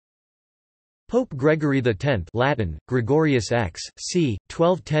Pope Gregory X Latin, Gregorius X, c.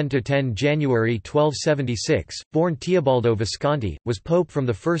 1210–10 January 1276, born Teobaldo Visconti, was pope from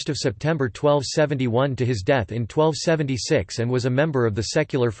 1 September 1271 to his death in 1276 and was a member of the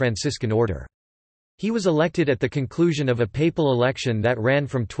secular Franciscan order. He was elected at the conclusion of a papal election that ran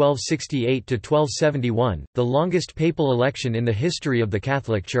from 1268 to 1271, the longest papal election in the history of the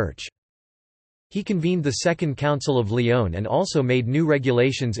Catholic Church. He convened the Second Council of Lyon and also made new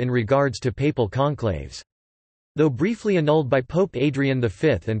regulations in regards to papal conclaves. Though briefly annulled by Pope Adrian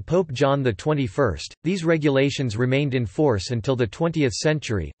V and Pope John XXI, these regulations remained in force until the 20th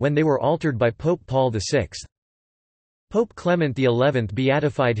century, when they were altered by Pope Paul VI. Pope Clement XI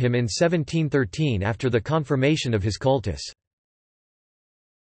beatified him in 1713 after the confirmation of his cultus.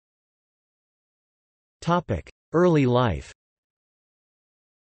 Early life.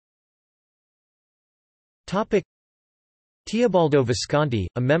 Teobaldo Visconti,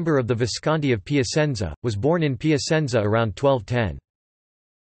 a member of the Visconti of Piacenza, was born in Piacenza around 1210.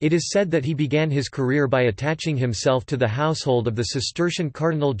 It is said that he began his career by attaching himself to the household of the Cistercian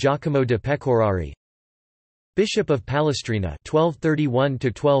Cardinal Giacomo de Pecorari, Bishop of Palestrina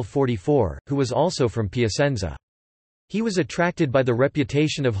 1231–1244, who was also from Piacenza. He was attracted by the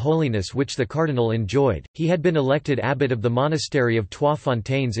reputation of holiness which the cardinal enjoyed. He had been elected abbot of the monastery of Trois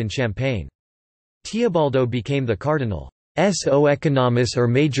Fontaines in Champagne. Teobaldo became the cardinal's oeconomus or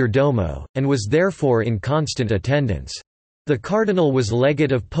major domo, and was therefore in constant attendance. The cardinal was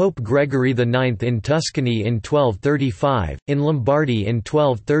legate of Pope Gregory IX in Tuscany in 1235, in Lombardy in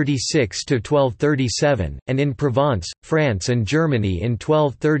 1236–1237, and in Provence, France and Germany in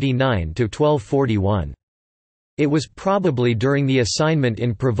 1239–1241. It was probably during the assignment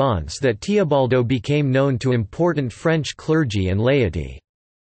in Provence that Teobaldo became known to important French clergy and laity.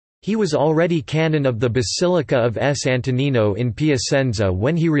 He was already canon of the Basilica of S. Antonino in Piacenza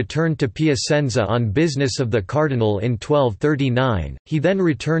when he returned to Piacenza on business of the cardinal in 1239. He then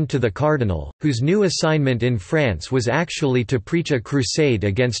returned to the cardinal, whose new assignment in France was actually to preach a crusade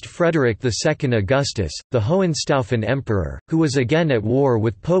against Frederick II Augustus, the Hohenstaufen emperor, who was again at war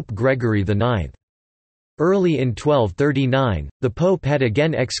with Pope Gregory IX. Early in 1239, the pope had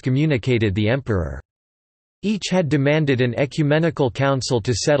again excommunicated the emperor. Each had demanded an ecumenical council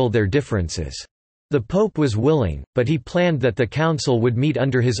to settle their differences. The pope was willing, but he planned that the council would meet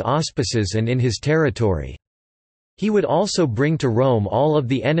under his auspices and in his territory. He would also bring to Rome all of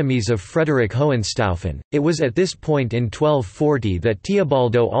the enemies of Frederick Hohenstaufen. It was at this point in 1240 that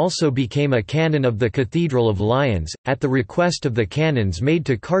Teobaldo also became a canon of the Cathedral of Lyons, at the request of the canons made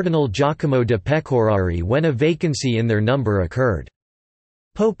to Cardinal Giacomo de Pecorari when a vacancy in their number occurred.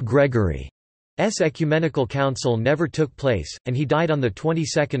 Pope Gregory's ecumenical council never took place, and he died on the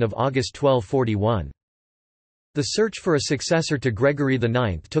 22nd of August 1241. The search for a successor to Gregory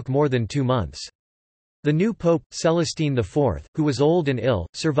IX took more than 2 months. The new pope, Celestine IV, who was old and ill,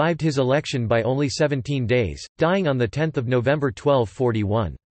 survived his election by only 17 days, dying on 10 November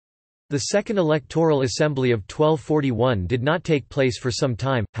 1241. The Second Electoral Assembly of 1241 did not take place for some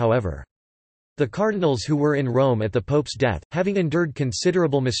time, however. The cardinals who were in Rome at the pope's death, having endured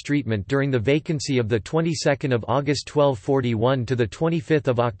considerable mistreatment during the vacancy of the 22nd of August 1241 to the 25th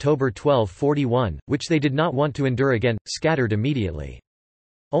of October 1241, which they did not want to endure again, scattered immediately.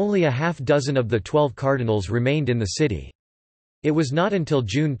 Only a half-dozen of the 12 cardinals remained in the city. It was not until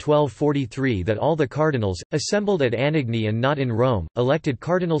June 1243 that all the cardinals, assembled at Anagni and not in Rome, elected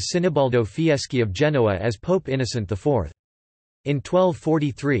Cardinal Sinibaldo Fieschi of Genoa as Pope Innocent IV. In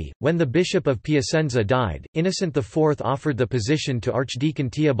 1243, when the Bishop of Piacenza died, Innocent IV offered the position to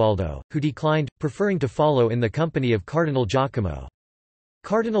Archdeacon Teobaldo, who declined, preferring to follow in the company of Cardinal Giacomo.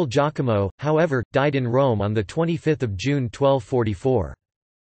 Cardinal Giacomo, however, died in Rome on 25 June 1244.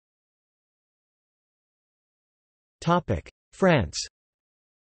 France.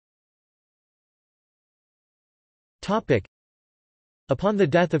 Upon the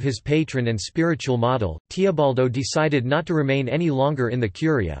death of his patron and spiritual model, Teobaldo decided not to remain any longer in the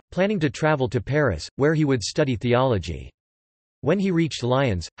Curia, planning to travel to Paris, where he would study theology. When he reached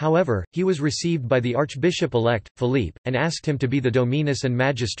Lyons, however, he was received by the archbishop-elect, Philippe, and asked him to be the dominus and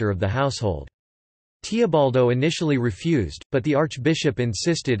magister of the household. Teobaldo initially refused, but the archbishop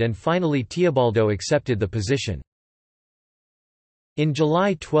insisted and finally Teobaldo accepted the position. In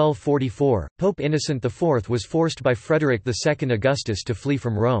July 1244, Pope Innocent IV was forced by Frederick II Augustus to flee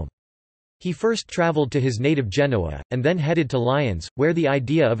from Rome. He first travelled to his native Genoa, and then headed to Lyons, where the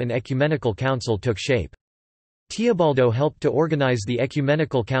idea of an ecumenical council took shape. Teobaldo helped to organize the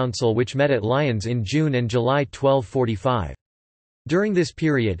ecumenical council which met at Lyons in June and July 1245. During this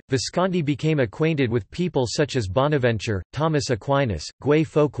period, Visconti became acquainted with people such as Bonaventure, Thomas Aquinas, Guy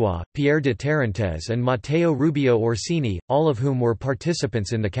Fauquois, Pierre de Tarentaise and Matteo Rubio Orsini, all of whom were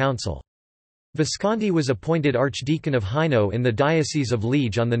participants in the council. Visconti was appointed Archdeacon of Hainaut in the Diocese of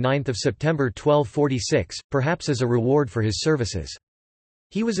Liege on 9 September 1246, perhaps as a reward for his services.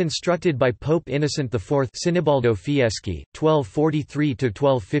 He was instructed by Pope Innocent IV Sinibaldo Fieschi,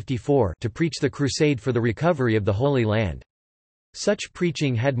 1243–1254 to preach the crusade for the recovery of the Holy Land. Such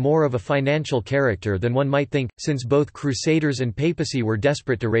preaching had more of a financial character than one might think, since both Crusaders and papacy were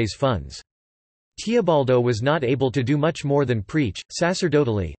desperate to raise funds. Teobaldo was not able to do much more than preach,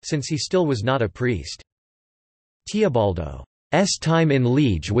 sacerdotally, since he still was not a priest. Teobaldo's time in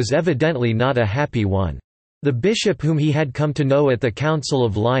Liege was evidently not a happy one. The bishop whom he had come to know at the Council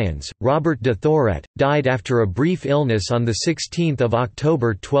of Lyons, Robert de Thoret, died after a brief illness on 16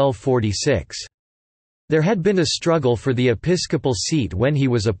 October 1246. There had been a struggle for the episcopal seat when he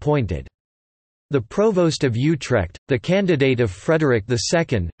was appointed. The provost of Utrecht, the candidate of Frederick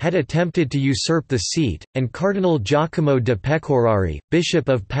II, had attempted to usurp the seat, and Cardinal Giacomo de Pecorari, Bishop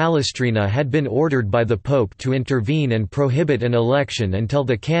of Palestrina, had been ordered by the Pope to intervene and prohibit an election until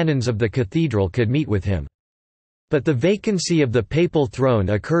the canons of the cathedral could meet with him. But the vacancy of the papal throne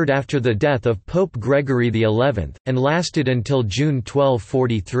occurred after the death of Pope Gregory XI, and lasted until June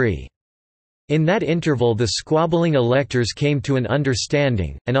 1243. In that interval the squabbling electors came to an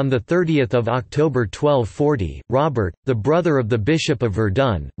understanding, and on 30 October 1240, Robert, the brother of the Bishop of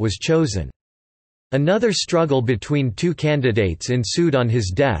Verdun, was chosen. Another struggle between two candidates ensued on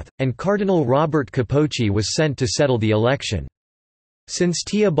his death, and Cardinal Robert Capocci was sent to settle the election. Since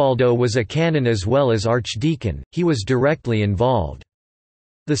Teobaldo was a canon as well as archdeacon, he was directly involved.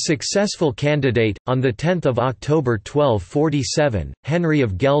 The successful candidate, on 10 October 1247, Henry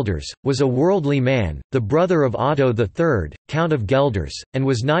of Gelders, was a worldly man, the brother of Otto III, Count of Gelders, and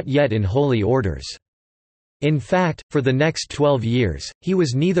was not yet in holy orders. In fact, for the next 12 years, he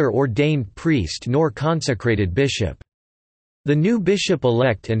was neither ordained priest nor consecrated bishop. The new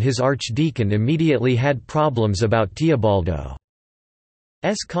bishop-elect and his archdeacon immediately had problems about Teobaldo.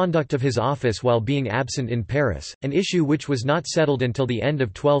 Conduct of his office while being absent in Paris, an issue which was not settled until the end of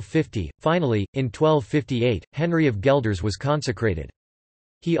 1250. Finally, in 1258, Henry of Gelders was consecrated.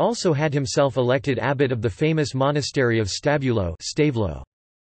 He also had himself elected abbot of the famous monastery of Stavulo.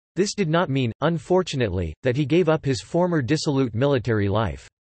 This did not mean, unfortunately, that he gave up his former dissolute military life.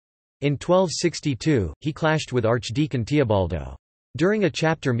 In 1262, he clashed with Archdeacon Teobaldo. During a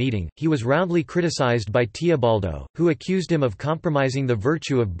chapter meeting, he was roundly criticized by Teobaldo, who accused him of compromising the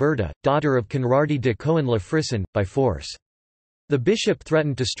virtue of Berta, daughter of Conradi de Cohen la Frisson, by force. The bishop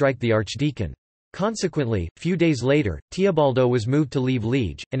threatened to strike the archdeacon. Consequently, few days later, Teobaldo was moved to leave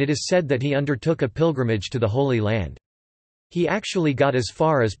Liege, and it is said that he undertook a pilgrimage to the Holy Land. He actually got as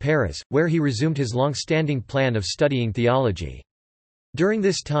far as Paris, where he resumed his long-standing plan of studying theology. During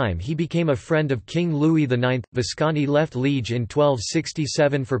this time he became a friend of King Louis IX. Visconti left Liege in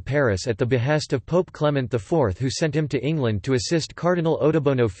 1267 for Paris at the behest of Pope Clement IV, who sent him to England to assist Cardinal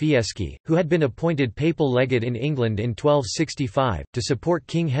Ottoboni Fieschi, who had been appointed papal legate in England in 1265, to support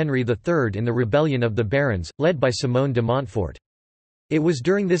King Henry III in the rebellion of the barons, led by Simone de Montfort. It was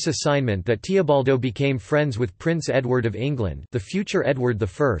during this assignment that Teobaldo became friends with Prince Edward of England, the future Edward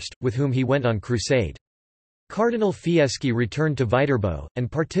I, with whom he went on crusade. Cardinal Fieschi returned to Viterbo,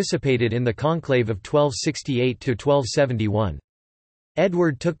 and participated in the conclave of 1268–1271.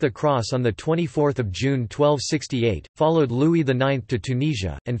 Edward took the cross on 24 June 1268, followed Louis IX to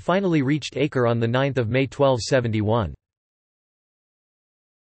Tunisia, and finally reached Acre on 9 May 1271.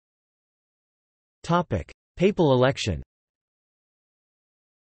 Papal election.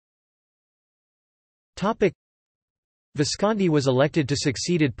 Visconti was elected to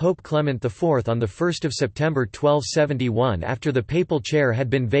succeed Pope Clement IV on 1 September 1271 after the papal chair had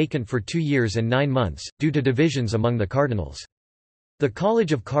been vacant for 2 years and 9 months, due to divisions among the cardinals. The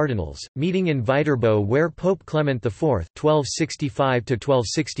College of Cardinals, meeting in Viterbo where Pope Clement IV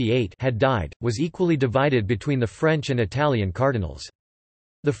 (1265–1268) had died, was equally divided between the French and Italian cardinals.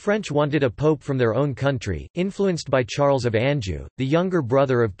 The French wanted a pope from their own country, influenced by Charles of Anjou, the younger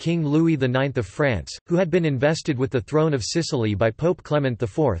brother of King Louis IX of France, who had been invested with the throne of Sicily by Pope Clement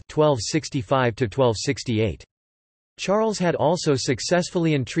IV (1265–1268). Charles had also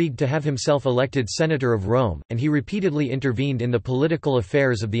successfully intrigued to have himself elected Senator of Rome, and he repeatedly intervened in the political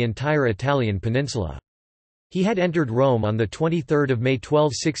affairs of the entire Italian peninsula. He had entered Rome on 23 May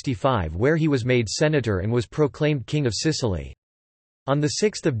 1265 where he was made senator and was proclaimed King of Sicily. On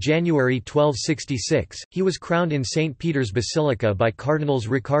 6 January 1266, he was crowned in St. Peter's Basilica by Cardinals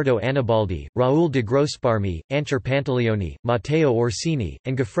Riccardo Annibaldi, Raoul de Grosparmi, Ancer Pantaleoni, Matteo Orsini,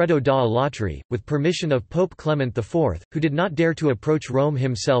 and Goffredo da Alatri, with permission of Pope Clement IV, who did not dare to approach Rome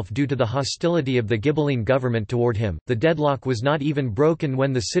himself due to the hostility of the Ghibelline government toward him. The deadlock was not even broken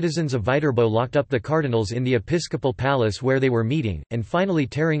when the citizens of Viterbo locked up the cardinals in the episcopal palace where they were meeting, and finally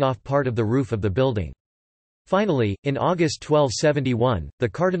tearing off part of the roof of the building. Finally, in August 1271, the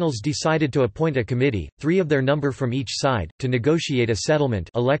cardinals decided to appoint a committee, 3 of their number from each side, to negotiate a settlement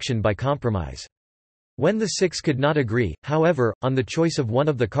election by compromise. When the 6 could not agree, however, on the choice of one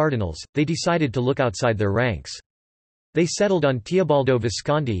of the cardinals, they decided to look outside their ranks. They settled on Teobaldo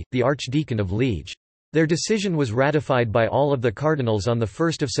Visconti, the Archdeacon of Liege. Their decision was ratified by all of the cardinals on 1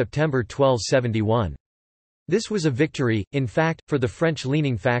 September 1271. This was a victory, in fact, for the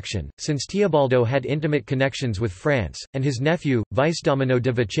French-leaning faction, since Teobaldo had intimate connections with France, and his nephew, Vicedomino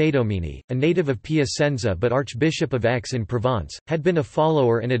de Vicedomini, a native of Piacenza but Archbishop of Aix in Provence, had been a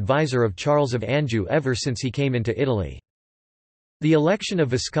follower and advisor of Charles of Anjou ever since he came into Italy. The election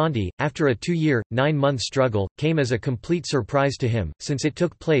of Visconti, after a 2-year, 9-month struggle, came as a complete surprise to him, since it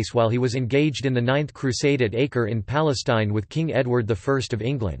took place while he was engaged in the Ninth Crusade at Acre in Palestine with King Edward I of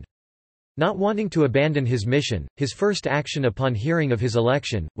England. Not wanting to abandon his mission, his first action upon hearing of his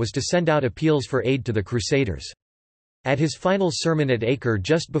election, was to send out appeals for aid to the Crusaders. At his final sermon at Acre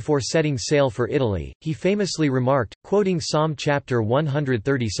just before setting sail for Italy, he famously remarked, quoting Psalm chapter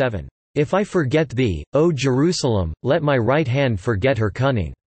 137, "If I forget thee, O Jerusalem, let my right hand forget her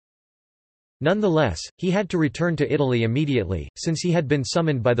cunning." Nonetheless, he had to return to Italy immediately, since he had been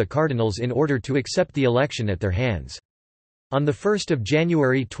summoned by the cardinals in order to accept the election at their hands. On 1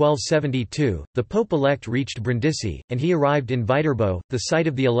 January 1272, the Pope-elect reached Brindisi, and he arrived in Viterbo, the site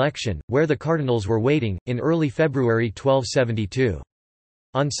of the election, where the cardinals were waiting, in early February 1272.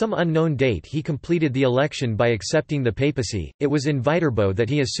 On some unknown date he completed the election by accepting the papacy. It was in Viterbo that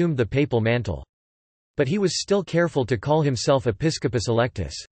he assumed the papal mantle. But he was still careful to call himself Episcopus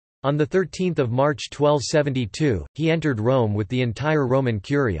Electus. On 13 March 1272, he entered Rome with the entire Roman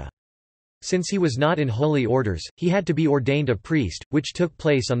Curia. Since he was not in holy orders, he had to be ordained a priest, which took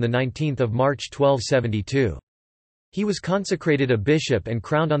place on 19 March 1272. He was consecrated a bishop and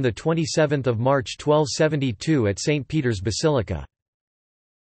crowned on 27 March 1272 at St. Peter's Basilica.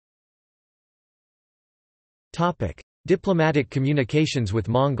 Diplomatic communications with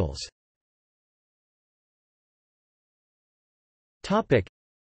Mongols.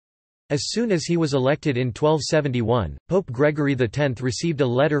 As soon as he was elected in 1271, Pope Gregory X received a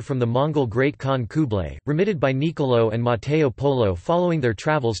letter from the Mongol Great Khan Kublai, remitted by Niccolò and Matteo Polo following their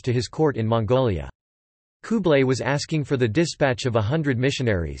travels to his court in Mongolia. Kublai was asking for the dispatch of 100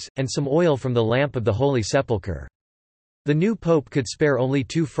 missionaries, and some oil from the lamp of the Holy Sepulchre. The new pope could spare only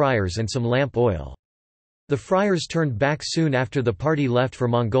 2 friars and some lamp oil. The friars turned back soon after the party left for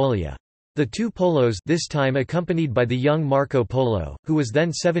Mongolia. The 2 Polos, this time accompanied by the young Marco Polo, who was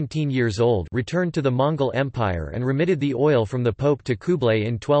then 17 years old, returned to the Mongol Empire and remitted the oil from the Pope to Kublai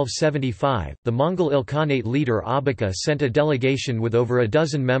in 1275. The Mongol Ilkhanate leader Abaka sent a delegation with over a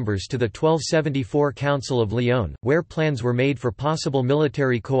dozen members to the 1274 Council of Lyon, where plans were made for possible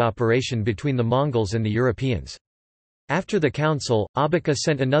military cooperation between the Mongols and the Europeans. After the council, Abaka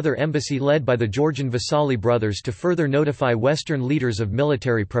sent another embassy led by the Georgian Vasali brothers to further notify Western leaders of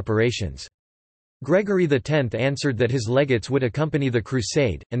military preparations. Gregory X answered that his legates would accompany the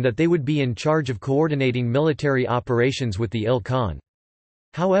crusade, and that they would be in charge of coordinating military operations with the Il-Khan.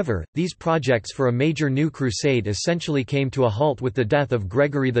 However, these projects for a major new crusade essentially came to a halt with the death of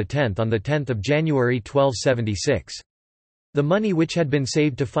Gregory X on 10 January 1276. The money which had been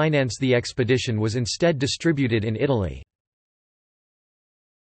saved to finance the expedition was instead distributed in Italy.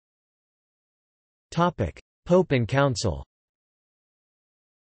 Pope and Council.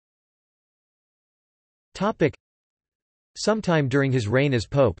 Sometime during his reign as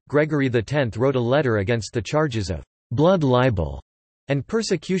Pope, Gregory X wrote a letter against the charges of blood libel and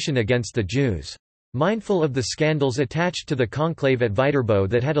persecution against the Jews. Mindful of the scandals attached to the conclave at Viterbo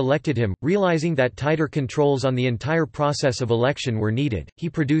that had elected him, realizing that tighter controls on the entire process of election were needed, he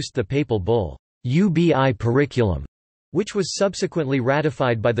produced the papal bull, Ubi Periculum, which was subsequently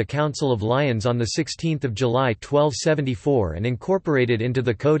ratified by the Council of Lyons on 16 July 1274 and incorporated into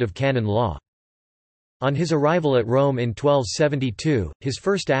the Code of Canon Law. On his arrival at Rome in 1272, his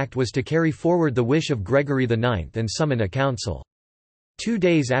first act was to carry forward the wish of Gregory IX and summon a council. 2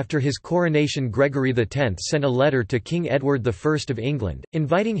 days after his coronation, Gregory X sent a letter to King Edward I of England,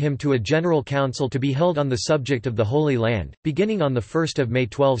 inviting him to a general council to be held on the subject of the Holy Land, beginning on 1 May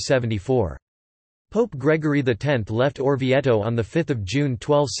 1274. Pope Gregory X left Orvieto on 5 June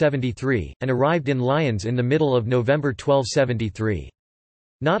 1273, and arrived in Lyons in the middle of November 1273.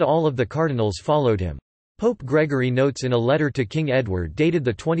 Not all of the cardinals followed him. Pope Gregory notes in a letter to King Edward dated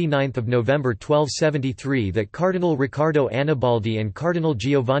 29 November 1273 that Cardinal Riccardo Annibaldi and Cardinal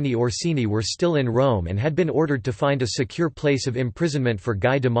Giovanni Orsini were still in Rome and had been ordered to find a secure place of imprisonment for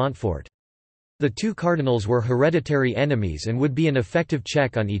Guy de Montfort. The two cardinals were hereditary enemies and would be an effective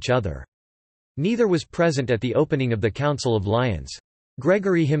check on each other. Neither was present at the opening of the Council of Lyons.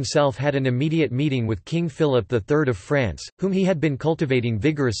 Gregory himself had an immediate meeting with King Philip III of France, whom he had been cultivating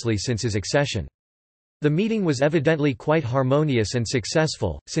vigorously since his accession. The meeting was evidently quite harmonious and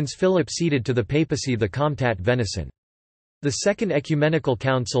successful, since Philip ceded to the papacy the Comtat Venaissin. The Second Ecumenical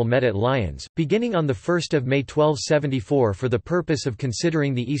Council met at Lyons, beginning on 1 May 1274 for the purpose of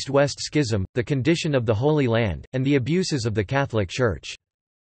considering the East-West Schism, the condition of the Holy Land, and the abuses of the Catholic Church.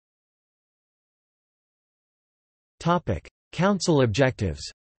 Council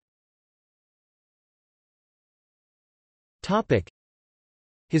objectives.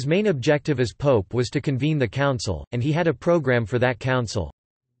 His main objective as pope was to convene the council, and he had a program for that council.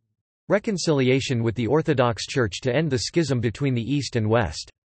 Reconciliation with the Orthodox Church to end the schism between the East and West.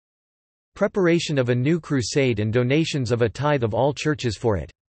 Preparation of a new crusade and donations of a tithe of all churches for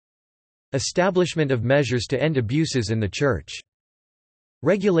it. Establishment of measures to end abuses in the Church.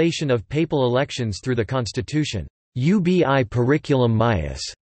 Regulation of papal elections through the constitution. Ubi periculum maius.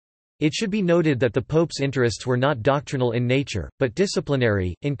 It should be noted that the Pope's interests were not doctrinal in nature, but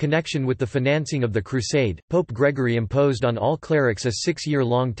disciplinary. In connection with the financing of the crusade, Pope Gregory imposed on all clerics a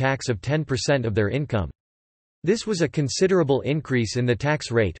 6-year-long tax of 10% of their income. This was a considerable increase in the tax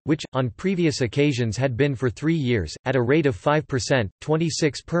rate, which, on previous occasions had been for 3 years, at a rate of 5%.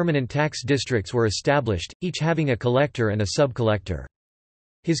 26 permanent tax districts were established, each having a collector and a sub-collector.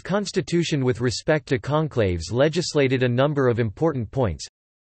 His constitution with respect to conclaves legislated a number of important points.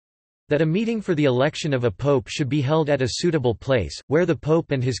 That a meeting for the election of a pope should be held at a suitable place, where the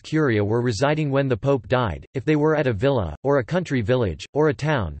pope and his curia were residing when the pope died. If they were at a villa, or a country village, or a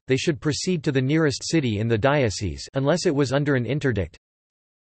town, they should proceed to the nearest city in the diocese unless it was under an interdict.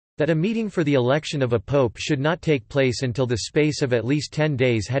 That a meeting for the election of a pope should not take place until the space of at least 10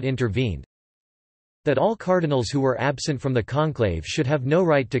 days had intervened. That all cardinals who were absent from the conclave should have no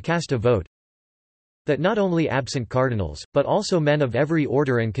right to cast a vote. That not only absent cardinals, but also men of every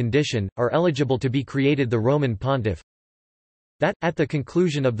order and condition, are eligible to be created the Roman pontiff. That, at the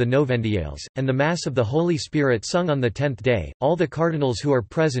conclusion of the Novendiales, and the Mass of the Holy Spirit sung on the 10th day, all the cardinals who are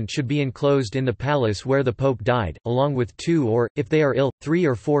present should be enclosed in the palace where the Pope died, along with 2 or, if they are ill, 3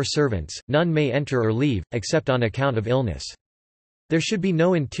 or 4 servants. None may enter or leave, except on account of illness. There should be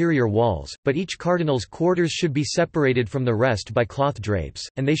no interior walls, but each cardinal's quarters should be separated from the rest by cloth drapes,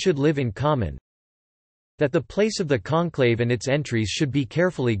 and they should live in common. That the place of the conclave and its entries should be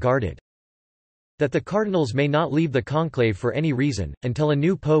carefully guarded. That the cardinals may not leave the conclave for any reason, until a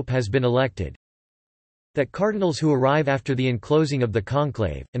new pope has been elected. That cardinals who arrive after the enclosing of the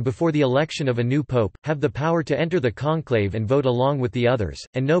conclave, and before the election of a new pope, have the power to enter the conclave and vote along with the others,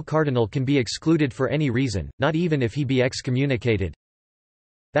 and no cardinal can be excluded for any reason, not even if he be excommunicated.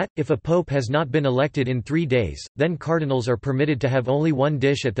 That, if a pope has not been elected in 3 days, then cardinals are permitted to have only 1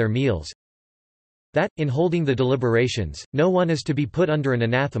 dish at their meals. That, in holding the deliberations, no one is to be put under an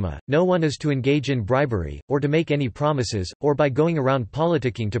anathema, no one is to engage in bribery, or to make any promises, or by going around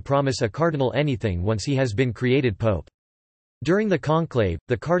politicking to promise a cardinal anything once he has been created pope. During the conclave,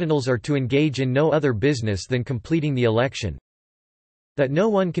 the cardinals are to engage in no other business than completing the election. That no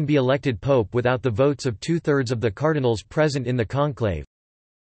one can be elected pope without the votes of 2/3 of the cardinals present in the conclave.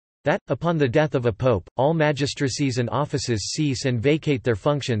 That, upon the death of a pope, all magistracies and offices cease and vacate their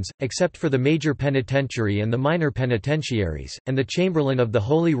functions, except for the major penitentiary and the minor penitentiaries, and the chamberlain of the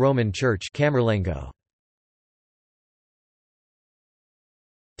Holy Roman Church Camerlengo.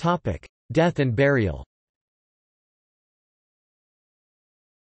 Death and burial.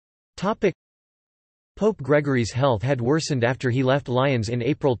 Pope Gregory's health had worsened after he left Lyons in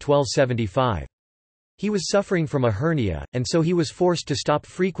April 1275. He was suffering from a hernia, and so he was forced to stop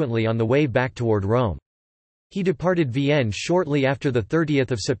frequently on the way back toward Rome. He departed Vienne shortly after 30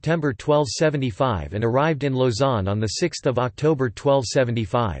 September 1275 and arrived in Lausanne on 6 October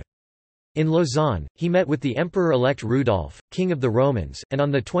 1275. In Lausanne, he met with the Emperor-elect Rudolph, King of the Romans, and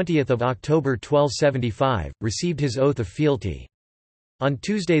on 20 October 1275, received his oath of fealty. On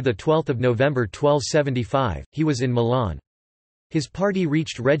Tuesday 12 November 1275, he was in Milan. His party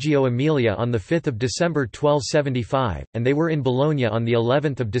reached Reggio Emilia on 5 December 1275, and they were in Bologna on the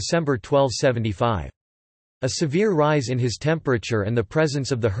 11th of December 1275. A severe rise in his temperature and the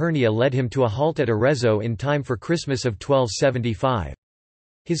presence of the hernia led him to a halt at Arezzo in time for Christmas of 1275.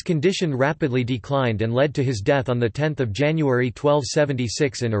 His condition rapidly declined and led to his death on 10 January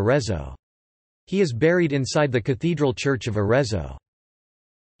 1276 in Arezzo. He is buried inside the Cathedral Church of Arezzo.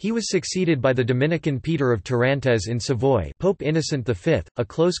 He was succeeded by the Dominican Peter of Tarentaise in Savoy, Pope Innocent V, a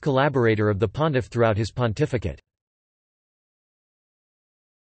close collaborator of the pontiff throughout his pontificate.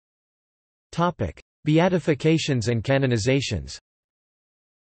 Beatifications and canonizations.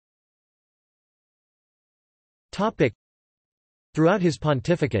 Throughout his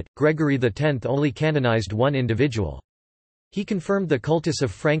pontificate, Gregory X only canonized one individual. He confirmed the cultus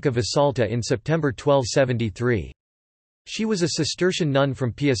of Franca Visalta in September 1273. She was a Cistercian nun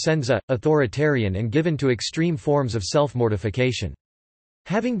from Piacenza, authoritarian and given to extreme forms of self-mortification.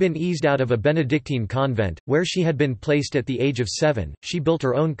 Having been eased out of a Benedictine convent, where she had been placed at the age of 7, she built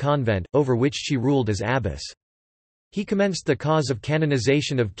her own convent, over which she ruled as abbess. He commenced the cause of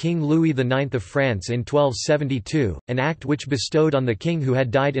canonization of King Louis IX of France in 1272, an act which bestowed on the king who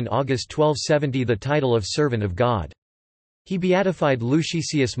had died in August 1270 the title of Servant of God. He beatified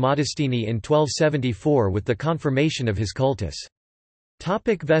Lucicius Modestini in 1274 with the confirmation of his cultus.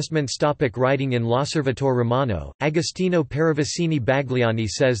 Vestments. Writing in L'Osservatore Romano, Agostino Paravicini Bagliani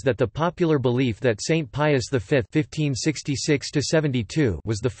says that the popular belief that Saint Pius V (1566–72)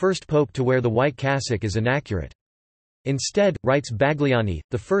 was the first pope to wear the white cassock is inaccurate. Instead, writes Bagliani,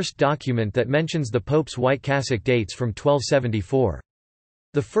 the first document that mentions the pope's white cassock dates from 1274.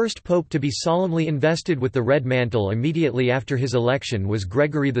 The first pope to be solemnly invested with the red mantle immediately after his election was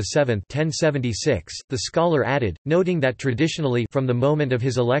Gregory VII (1076). The scholar added, noting that traditionally from the moment of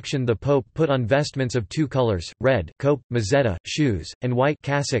his election the pope put on vestments of two colors, red cope, mazzetta, shoes, and white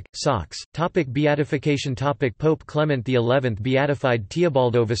cassock, socks. Beatification. Pope Clement XI beatified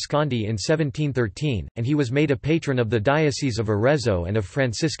Teobaldo Visconti in 1713, and he was made a patron of the Diocese of Arezzo and of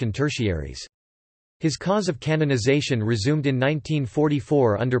Franciscan tertiaries. His cause of canonization resumed in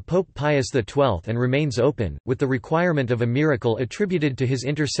 1944 under Pope Pius XII and remains open, with the requirement of a miracle attributed to his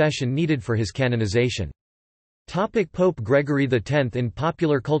intercession needed for his canonization. Pope Gregory X in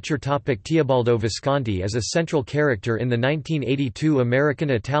popular culture. Teobaldo Visconti is a central character in the 1982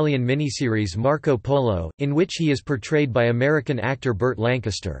 American-Italian miniseries Marco Polo, in which he is portrayed by American actor Burt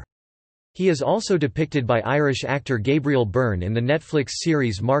Lancaster. He is also depicted by Irish actor Gabriel Byrne in the Netflix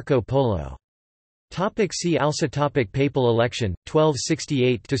series Marco Polo. See also. Papal election,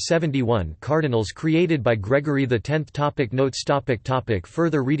 1268–71 Cardinals created by Gregory X. Notes.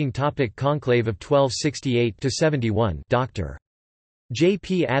 Further reading. Conclave of 1268–71 Dr. J.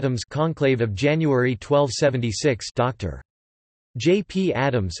 P. Adams Conclave of January 1276 Dr. J. P.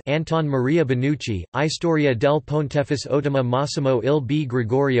 Adams Anton Maria Benucci, Istoria del Pontefice Ottoma Massimo il B.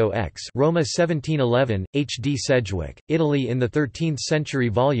 Gregorio X Roma 1711, H. D. Sedgwick, Italy in the 13th Century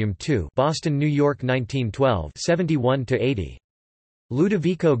Volume 2 Boston, New York 1912 71–80.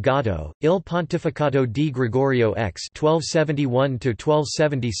 Ludovico Gatto, Il Pontificato di Gregorio X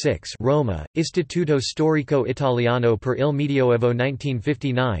 1271–1276 Roma, Istituto Storico Italiano per il Medioevo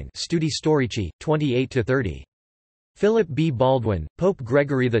 1959 Studi Storici, 28–30. Philip B. Baldwin, Pope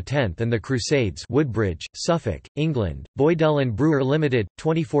Gregory X and the Crusades Woodbridge, Suffolk, England, Boydell and Brewer Limited,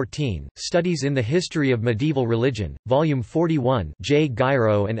 2014, Studies in the History of Medieval Religion, Volume 41 J.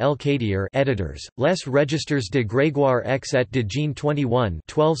 Guiraud and L. Cadier editors, Les Registers de Grégoire X et de Jean 21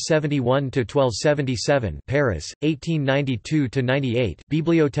 1271–1277 Paris, 1892–98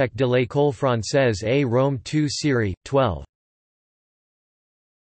 Bibliothèque de l'École Française à Rome 2 Série, 12